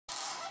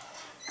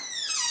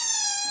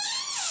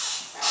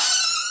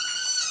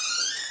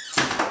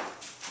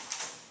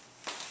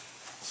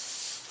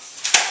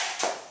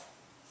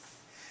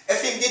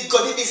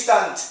go the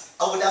distance,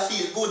 I would have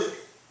feel good.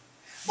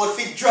 But if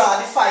he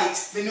draw the fight,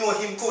 me know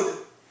him could.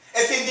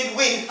 If he did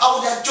win, I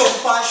would have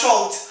jump and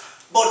shout.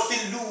 But if he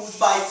lose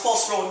by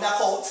first round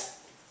knockout.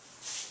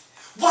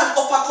 One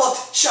uppercut,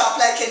 sharp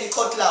like any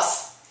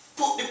cutlass.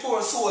 Put the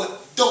poor soul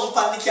down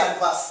on the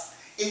canvas.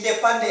 In the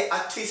pande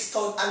a twist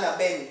turn and a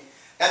bend.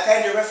 That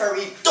time the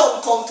referee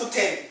don't come to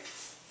 10.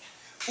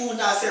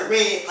 Una say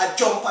Ray a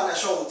jump and a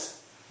shout.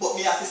 But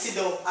me have to sit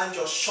down and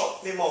just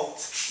shut me mouth.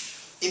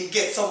 Him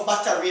get some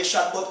battery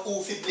shot, but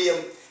who fi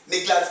blame?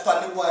 Me glad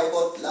pan the boy,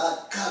 but Lord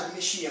God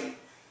me shame.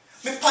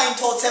 Me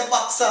point out say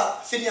boxer,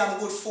 fi am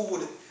good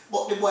food.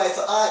 But the boy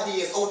so hard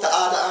days out of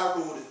order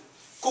and rude.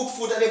 Cook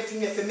food and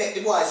everything fi make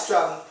the boy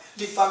strong.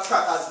 Live and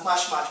crackers,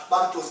 mash,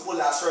 bantos,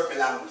 bola, circle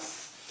long.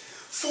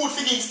 Food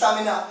fi give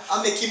stamina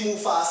and make him move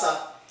faster.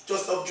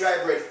 Just of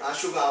dry bread and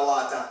sugar and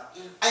water.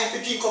 And if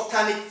you drink up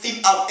tonic,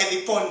 him have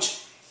heavy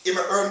punch. Him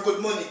earn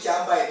good money,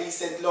 can buy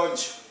decent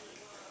lunch.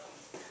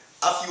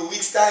 A few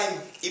weeks time,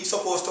 him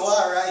supposed to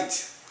alright.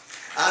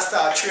 And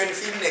start training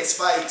for him next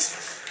fight.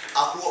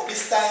 I hope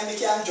this time he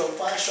can jump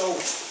and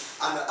shout.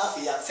 And have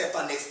to accept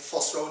a next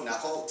first round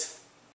knockout.